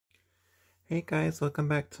Hey guys, welcome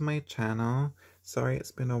back to my channel. Sorry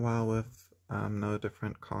it's been a while with no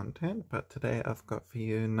different content, but today I've got for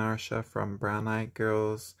you Narsha from Brown Eyed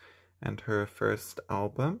Girls and her first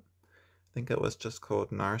album. I think it was just called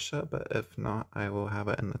Narsha, but if not, I will have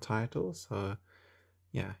it in the title, so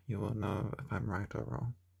yeah, you will know if I'm right or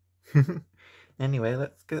wrong. Anyway,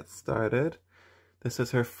 let's get started. This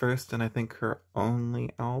is her first and I think her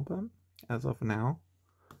only album as of now.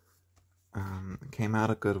 It came out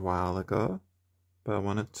a good while ago, but I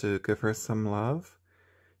wanted to give her some love.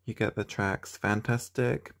 You get the tracks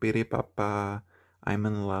Fantastic, 삐리빠빠, I'm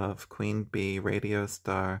in Love, Queen Bee, Radio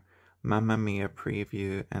Star, 맘마미아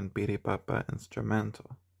Preview, and 삐리빠빠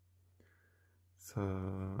Instrumental.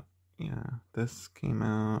 So yeah, this came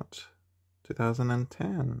out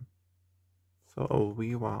 2010, so a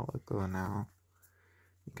wee while ago now.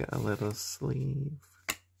 You get a little sleeve.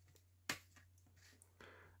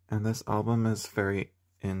 And this album is very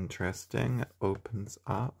interesting. It opens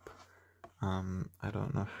up. I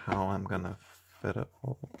don't know how I'm gonna fit it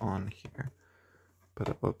all on here, but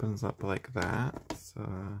it opens up like that.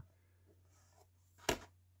 So,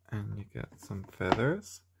 and you get some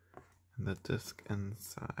feathers and the disc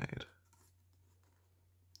inside.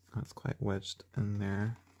 It's quite wedged in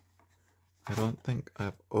there. I don't think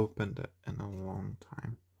I've opened it in a long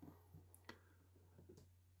time.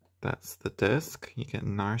 That's the disc. You get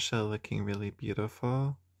Narsha looking really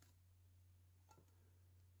beautiful,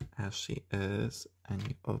 as she is, and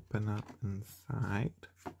you open up inside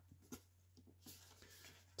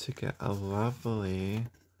to get a lovely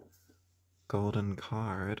golden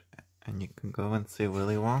card, and you can go and see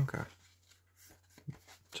Willy Wonka.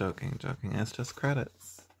 Joking, it's just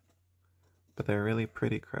credits, but they're really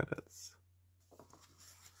pretty credits.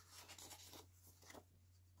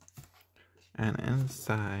 And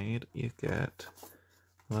inside you get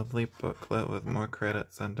a lovely booklet with more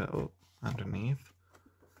credits underneath.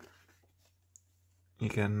 You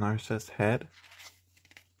get Narsha's head.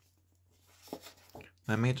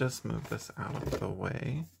 Let me just move this out of the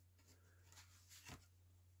way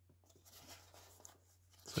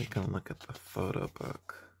so you can look at the photo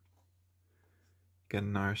book. You get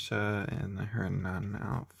Narsha in her nun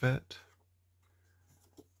outfit.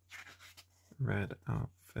 Red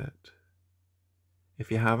outfit. If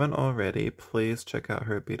you haven't already, please check out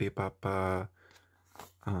her 삐리빠빠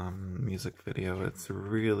music video. It's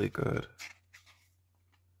really good.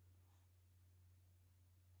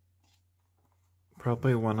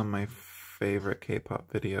 Probably one of my favorite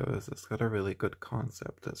K-pop videos. It's got a really good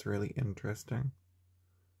concept. It's really interesting.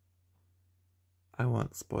 I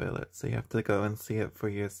won't spoil it, so you have to go and see it for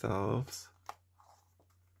yourselves.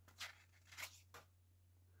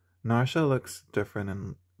 Narsha looks different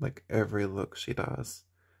in like every look she does.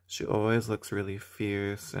 She always looks really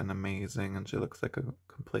fierce and amazing, and she looks like a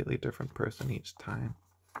completely different person each time.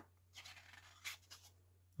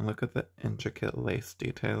 And look at the intricate lace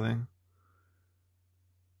detailing.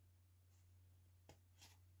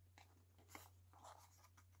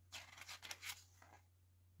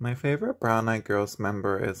 My favorite Brown Eyed Girls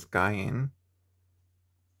member is Gain,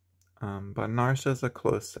 but Narsha's a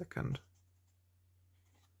close second.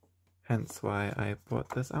 Hence why I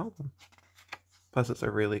bought this album. Plus it's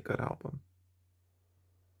a really good album.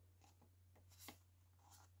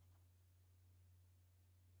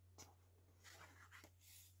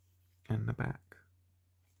 In the back.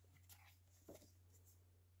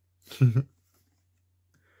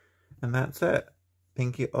 And that's it.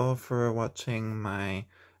 Thank you all for watching my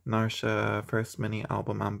Narsha first mini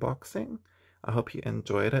album unboxing. I hope you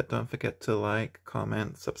enjoyed it. Don't forget to like,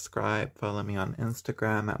 comment, subscribe, follow me on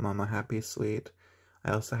Instagram at MamaHappySweet.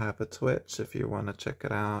 I also have a Twitch if you want to check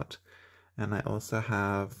it out. And I also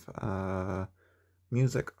have a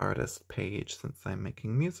music artist page since I'm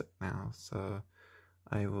making music now. So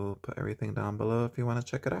I will put everything down below if you want to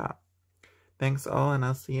check it out. Thanks all, and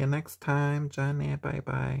I'll see you next time. Johnny,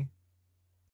 bye-bye.